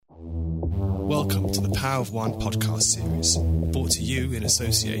Welcome to the Power of One podcast series, brought to you in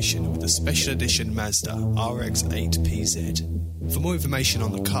association with the special edition Mazda RX-8 PZ. For more information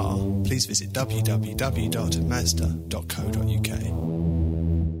on the car, please visit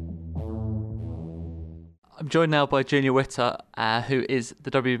www.mazda.co.uk. I'm joined now by Junior Witter, who is the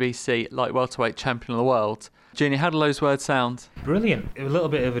WBC light welterweight champion of the world. Junior, how do those words sound? Brilliant. It was a little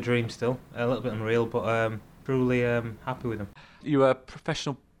bit of a dream still, a little bit unreal, but truly happy with them. You were a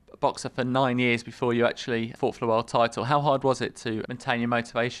professional boxer for 9 years before you actually fought for the world title. How hard was it to maintain your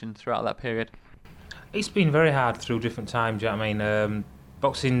motivation throughout that period? It's been very hard through different times, do you know what I mean?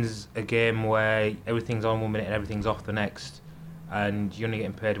 Boxing's a game where everything's on 1 minute and everything's off the next, and you're only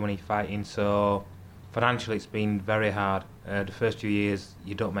getting paid when you're fighting, so financially it's been very hard. The first few years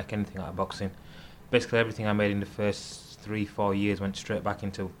you don't make anything out of boxing. Basically everything I made in the first 3-4 years went straight back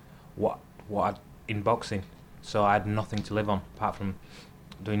into what in boxing, so I had nothing to live on apart from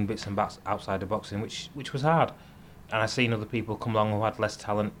doing bits and bats outside of boxing, which was hard. And I seen other people come along who had less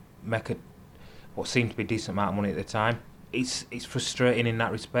talent make what seemed to be a decent amount of money at the time. It's frustrating in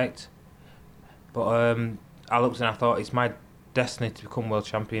that respect, but I looked and I thought it's my destiny to become world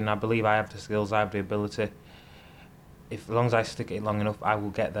champion. I believe I have the skills, I have the ability. As long as I stick it long enough, I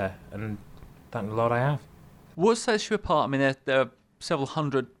will get there, and thank the Lord I have. What sets you apart? I mean, there are several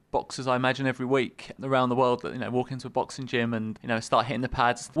hundred boxers, I imagine, every week around the world that walk into a boxing gym and start hitting the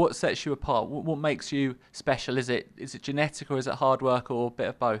pads. What sets you apart? What makes you special? Is it genetic, or is it hard work, or a bit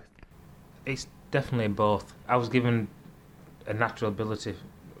of both? It's definitely both. I was given a natural ability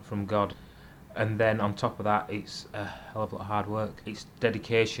from God, and then on top of that, it's a hell of a lot of hard work. It's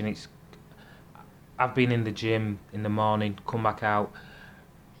dedication. I've been in the gym in the morning, come back out,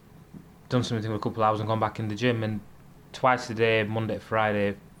 done something for a couple of hours, and gone back in the gym, and twice a day, Monday to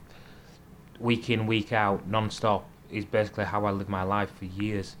Friday, week in, week out, non-stop, is basically how I lived my life for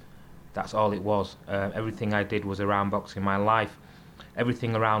years. That's all it was. Everything I did was around boxing.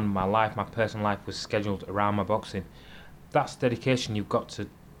 Everything around my life, my personal life, was scheduled around my boxing. That's dedication you've got to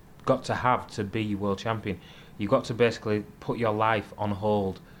have to be world champion. You've got to basically put your life on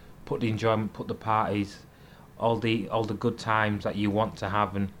hold, put the enjoyment, put the parties, all the good times that you want to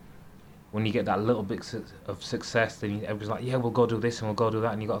have, and when you get that little bit of success, then everybody's like, yeah, we'll go do this and we'll go do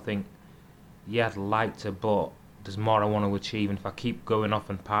that, and you got to think, yeah, I'd like to, but there's more I want to achieve, and if I keep going off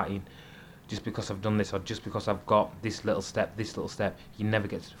and partying just because I've done this, or just because I've got this little step, you never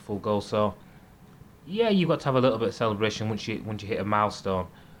get to the full goal. So yeah, you've got to have a little bit of celebration once you hit a milestone,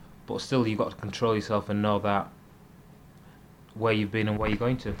 but still you've got to control yourself and know that where you've been and where you're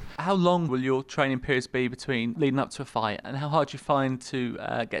going to. How long will your training periods be between leading up to a fight, and how hard do you find to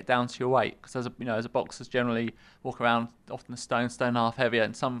get down to your weight? Because as a boxer, generally walk around often a stone and a half heavier,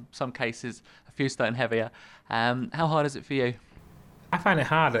 in some cases a few stone heavier. How hard is it for you? I find it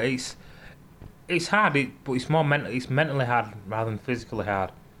hard. It's hard, but it's more mental. It's mentally hard rather than physically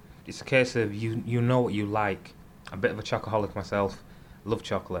hard. It's a case of you know what you like. I'm a bit of a chocoholic myself. Love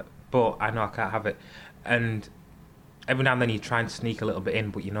chocolate, but I know I can't have it, and every now and then you try and sneak a little bit in,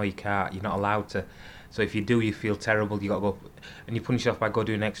 but you know you can't. You're not allowed to. So if you do, you feel terrible. You got to go, and you punish yourself by go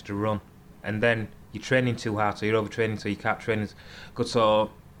do an extra run, and then you're training too hard, so you're overtraining, so you can't train as good. So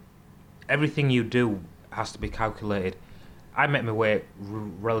everything you do has to be calculated. I make my weight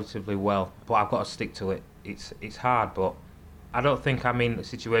relatively well, but I've got to stick to it. It's hard, but I don't think I'm in a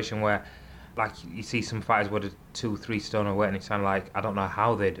situation where, like, you see some fighters with a 2-3 stone of weight, and it's kind of like, I don't know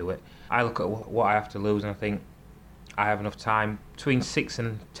how they do it. I look at what I have to lose, and I think I have enough time. Between 6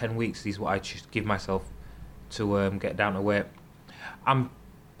 and 10 weeks is what I should give myself to get down to weight. I'm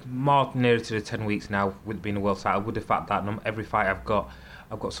more nearer to the 10 weeks now with being a world title, with the fact that every fight I've got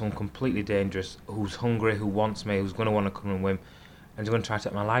someone completely dangerous, who's hungry, who wants me, who's going to want to come and win, and is going to try to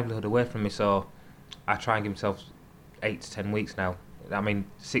take my livelihood away from me. So I try and give myself 8 to 10 weeks now. I mean,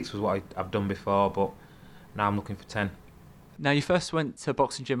 6 was what I've done before, but now I'm looking for 10. Now, you first went to a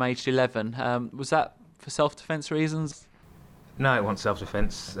boxing gym aged 11. Was that for self-defence reasons? No, it wasn't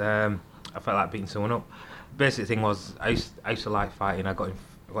self-defence. I felt like beating someone up. Basic thing was, I used to like fighting. I got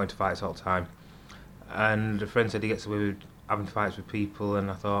into fights all the time, and a friend said he gets away with having fights with people,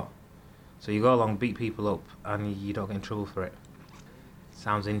 and I thought, so you go along, beat people up, and you don't get in trouble for it.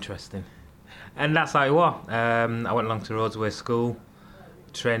 Sounds interesting. And that's how it was. I went along to Rhodesway School,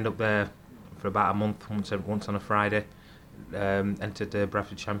 trained up there for about a month, once on a Friday, entered the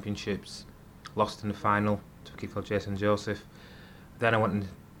Bradford Championships, lost in the final to a kid called Jason Joseph. Then I went and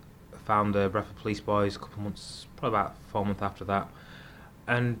found the Bradford Police Boys a couple of months, probably about 4 months after that,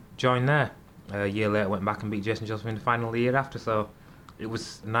 and joined there. A year later, went back and beat Jason Joseph in the final the year after, so it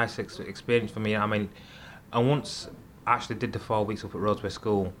was a nice experience for me. I mean, and once I actually did the 4 weeks up at Rhodesway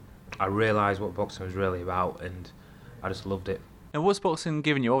School, I realised what boxing was really about, and I just loved it. Now, what's boxing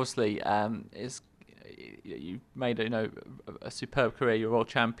given you? Obviously, is you made a superb career. You're a world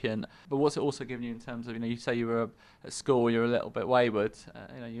champion, but what's it also given you in terms of you say you were at school, you were a little bit wayward.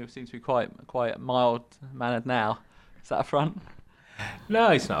 You seem to be quite mild mannered now. Is that a front? No,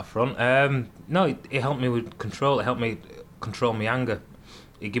 it's not a front. No, it helped me with control. It helped me control my anger.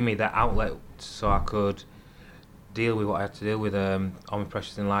 It gave me that outlet so I could deal with what I had to deal with, all my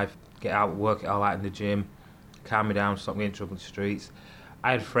pressures in life, get out, work it all out in the gym, calm me down, stop getting in trouble in the streets.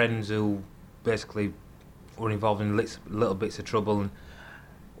 I had friends who basically were involved in little bits of trouble, and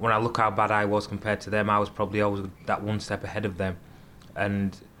when I look how bad I was compared to them, I was probably always that one step ahead of them.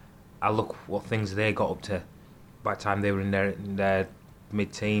 And I look what things they got up to by the time they were in their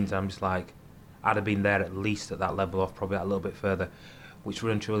mid-teens. I'm just like, I'd have been there at least at that level, or probably a little bit further, which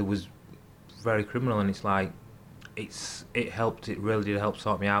really and truly was very criminal. And it's like, it helped. It really did help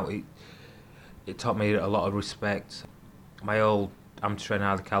sort me out. It taught me a lot of respect. My old amateur trainer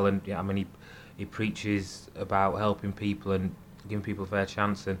Ali Callan, he preaches about helping people and giving people a fair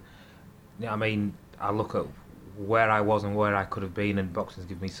chance. And I look at where I was and where I could have been, and boxing's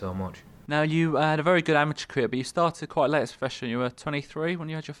given me so much. Now, you had a very good amateur career, but you started quite late as a professional. You were 23 when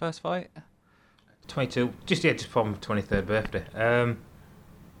you had your first fight? 22, just for my 23rd birthday.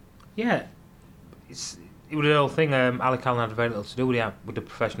 It was the whole thing. Ali Callan had very little to do with the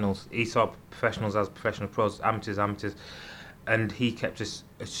professionals. He saw professionals as professional pros, amateurs, and he kept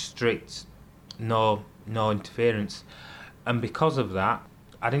a strict no interference. And because of that,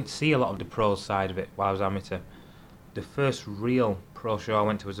 I didn't see a lot of the pros side of it while I was amateur. The first real pro show I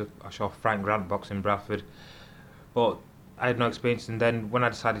went to was I saw Frank Grant boxing in Bradford, but I had no experience. And then when I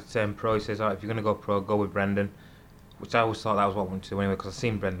decided to turn pro, he says, "If you're going to go pro, go with Brendan," which I always thought that was what I wanted to do anyway, because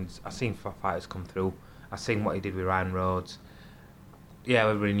I've seen fighters come through. I've seen what he did with Ryan Rhodes. Yeah,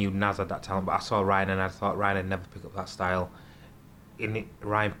 everybody knew Naz had that talent, but I saw Ryan and I thought Ryan had never picked up that style.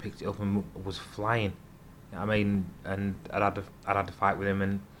 Ryan picked it up and was flying. And I'd had to fight with him,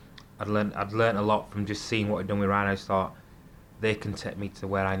 and I'd learnt a lot from just seeing what he'd done with Ryan. I just thought, they can take me to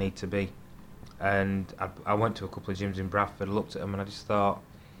where I need to be. And I went to a couple of gyms in Bradford, looked at them, and I just thought,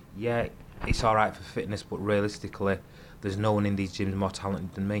 yeah, it's all right for fitness, but realistically, there's no one in these gyms more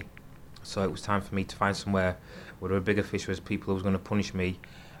talented than me. So it was time for me to find somewhere where there were bigger fish, was people who was going to punish me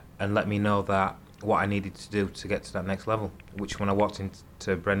and let me know that what I needed to do to get to that next level. Which, when I walked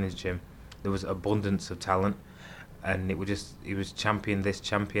into Brendan's gym, there was abundance of talent, and he was champion this,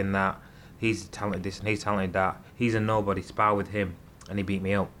 champion that. He's talented this and he's talented that. He's a nobody. Spar with him, and he beat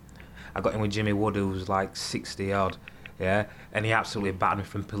me up. I got in with Jimmy Wood, who was like 60 odd, yeah, and he absolutely battered me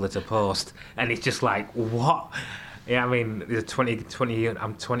from pillar to post. And it's just like, what? Yeah, there's 20,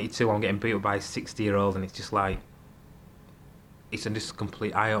 I'm 22, I'm getting beat up by a 60-year-old, and it's just like, it's just a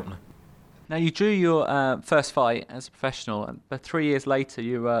complete eye-opener. Now, you drew your first fight as a professional, but 3 years later,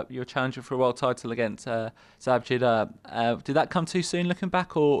 you were challenging for a world title against Zab Judah. Did that come too soon, looking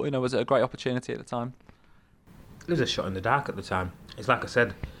back, or was it a great opportunity at the time? It was a shot in the dark at the time. It's like I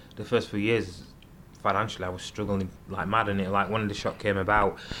said, the first few years, financially, I was struggling like mad, and when the shot came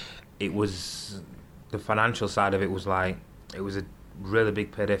about, it was the financial side of it was like, it was a really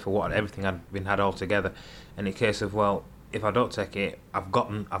big payday for everything I'd had all together. And in case of, well, if I don't take it, I've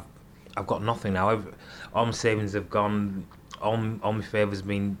got nothing now. All my savings have gone. All my favours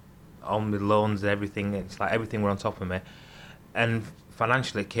been, all my loans and everything. It's like everything were on top of me, and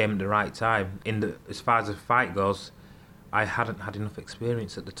financially it came at the right time. As far as the fight goes, I hadn't had enough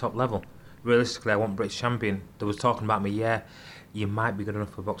experience at the top level. Realistically, I wasn't British champion. They was talking about me. Yeah, you might be good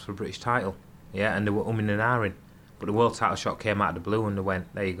enough to box for a British title. Yeah, and they were umming and ahhing. But the world title shot came out of the blue, and they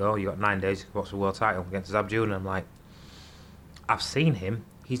went, "There you go. You got 9 days to box for a world title against Zab Judah." And I'm like, I've seen him.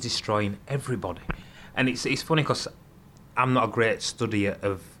 He's destroying everybody. And it's funny because I'm not a great studier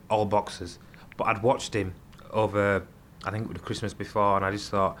of all boxers, but I'd watched him over, I think, the Christmas before, and I just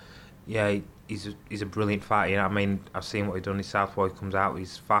thought, yeah, he's a brilliant fighter. I've seen what he's done in Southpaw. He comes out,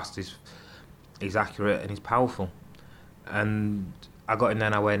 he's fast, he's accurate, and he's powerful. And I got in there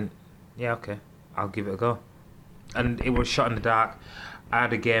and I went, yeah, okay, I'll give it a go. And it was a shot in the dark. I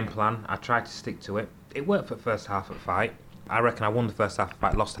had a game plan. I tried to stick to it. It worked for the first half of the fight. I reckon I won the first half of the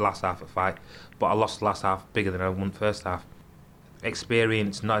fight, lost the last half of the fight, but I lost the last half bigger than I won the first half.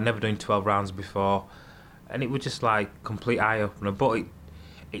 Experience, never doing 12 rounds before, and it was just like complete eye-opener. But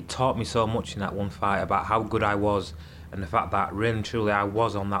it taught me so much in that one fight about how good I was, and the fact that really and truly I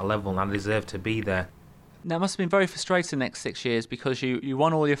was on that level and I deserved to be there. Now, it must have been very frustrating the next 6 years, because you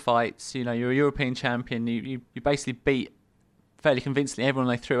won all your fights, you're a European champion, you basically beat fairly convincingly everyone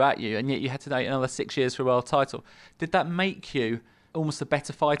they threw at you, and yet you had to wait another 6 years for a world title. Did that make you almost a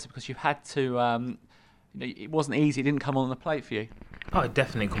better fighter because you had to, it wasn't easy, it didn't come on the plate for you? Oh, it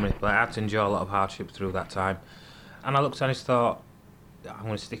definitely come into play. I had to endure a lot of hardship through that time. And I looked and I just thought, I'm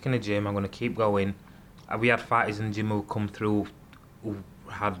going to stick in the gym, I'm going to keep going. We had fighters in the gym who come through who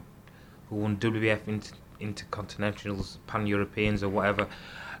won WBF Intercontinentals, Pan-Europeans or whatever,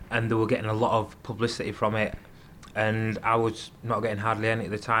 and they were getting a lot of publicity from it, and I was not getting hardly any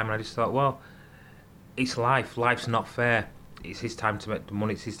at the time, and I just thought, well, it's life. Life's not fair. It's his time to make the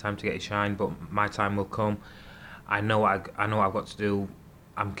money, it's his time to get his shine, but my time will come. I know what I've got to do.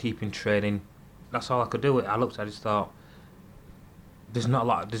 I'm keeping training. That's all I could do. I looked, I just thought, there's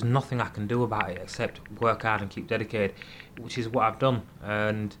nothing I can do about it except work hard and keep dedicated, which is what I've done.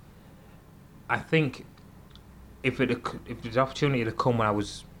 And I think if the opportunity had come when I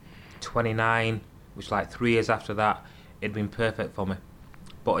was 29, which is like 3 years after that, it'd been perfect for me.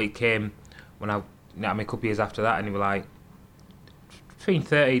 But it came when a couple of years after that, and you were like, between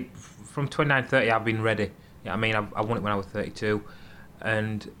 30, from 29 30, I've been ready. I won it when I was 32,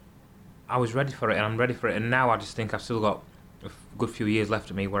 and I was ready for it, and I'm ready for it. And now I just think I've still got a good few years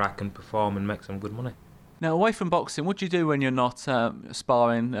left of me where I can perform and make some good money. Now, away from boxing, what do you do when you're not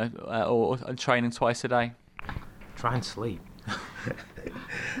sparring or training twice a day? Try and sleep.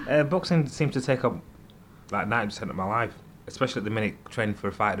 Boxing seems to take up like 90% of my life, especially at the minute, training for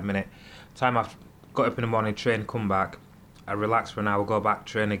a fight at the minute. Time I've got up in the morning, train, come back, I relax for an hour, go back,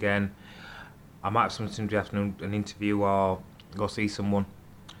 train again. I might have something to do in the afternoon, an interview or go see someone.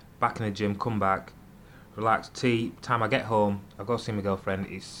 Back in the gym, come back, relax, tea. Time I get home, I go see my girlfriend.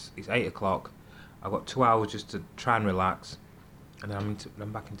 It's 8 o'clock. I've got 2 hours just to try and relax, and then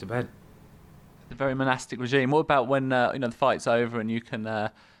I'm back into bed. A very monastic regime. What about when the fight's over and you can?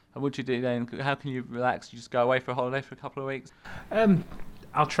 What do you do then? How can you relax? You just go away for a holiday for a couple of weeks?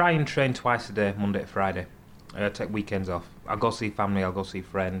 I'll try and train twice a day, Monday to Friday. I take weekends off. I'll go see family. I'll go see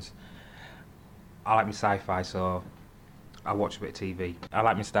friends. I like my sci-fi, so I watch a bit of TV. I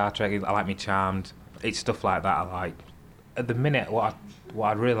like my Star Trek. I like my Charmed. It's stuff like that I like. At the minute, what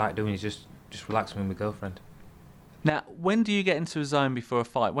I'd really like doing is just relaxing with my girlfriend. Now, when do you get into a zone before a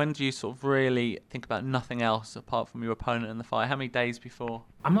fight? When do you sort of really think about nothing else apart from your opponent and the fight? How many days before?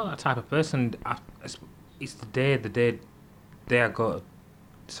 I'm not that type of person. It's the day I go.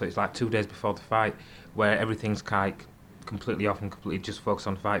 So it's like 2 days before the fight where everything's completely off and completely just focused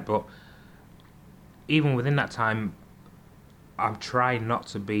on the fight. But even within that time, I'm trying not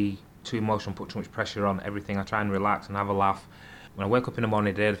to be too emotional, put too much pressure on everything. I try and relax and have a laugh. When I wake up in the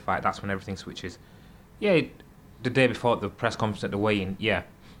morning, the day of the fight, that's when everything switches. Yeah, the day before the press conference at the weigh-in, yeah.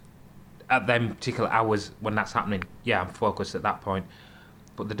 At them particular hours when that's happening, yeah, I'm focused at that point.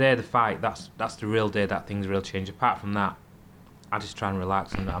 But the day of the fight, that's the real day that things really change. Apart from that, I just try and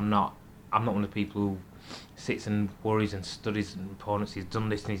relax, and I'm not one of the people who sits and worries and studies and opponents. He's done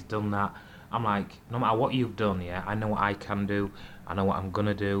this and he's done that. I'm like, no matter what you've done, yeah, I know what I can do. I know what I'm going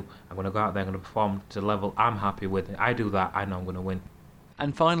to do. I'm going to go out there and I'm going to perform to the level I'm happy with. I do that, I know I'm going to win.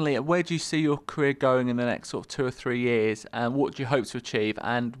 And finally, where do you see your career going in the next sort of 2 or 3 years? And what do you hope to achieve?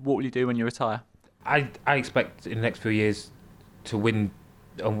 And what will you do when you retire? I expect in the next few years to win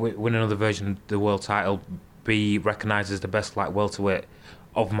another version of the world title, be recognised as the best welterweight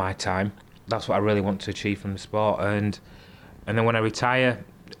of my time. That's what I really want to achieve from the sport. And then when I retire,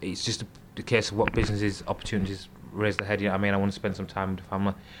 it's just a case of what businesses, opportunities raise their head. You know what I mean? I want to spend some time with the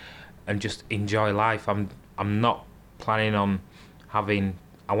family and just enjoy life. I'm not planning on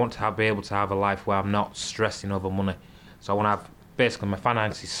I want to be able to have a life where I'm not stressing over money. So I want to have basically my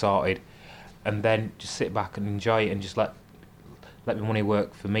finances sorted, and then just sit back and enjoy it and just let my money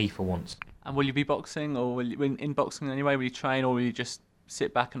work for me for once. And will you be boxing, or will you in boxing in any way? Will you train, or will you just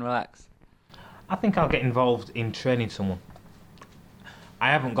sit back and relax? I think I'll get involved in training someone.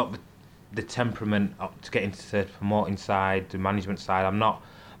 I haven't got the temperament to get into the promoting side, the management side. I'm not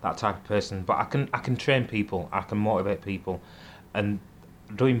that type of person, but I can train people. I can motivate people. And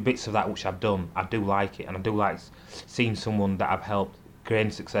doing bits of that which I've done, I do like it, and I do like seeing someone that I've helped gain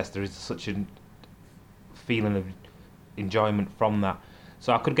success. There is such a feeling of enjoyment from that.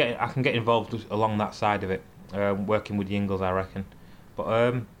 So I can get involved along that side of it, working with the Ingles, I reckon. But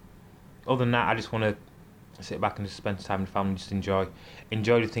other than that, I just want to sit back and just spend time with the family, and just enjoy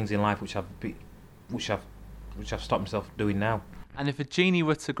the things in life which I've stopped myself doing now. And if a genie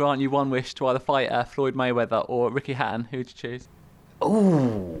were to grant you one wish to either fight Floyd Mayweather or Ricky Hatton, who would you choose?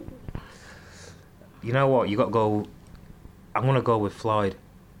 Ooh, you know what? I'm gonna go with Floyd.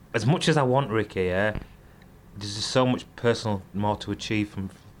 As much as I want Ricky, yeah, there's just so much personal more to achieve from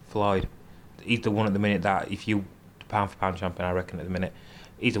Floyd. He's the one at the minute that, if you pound for pound champion, I reckon at the minute,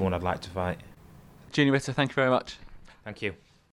 he's the one I'd like to fight. Genie Ritter, thank you very much. Thank you.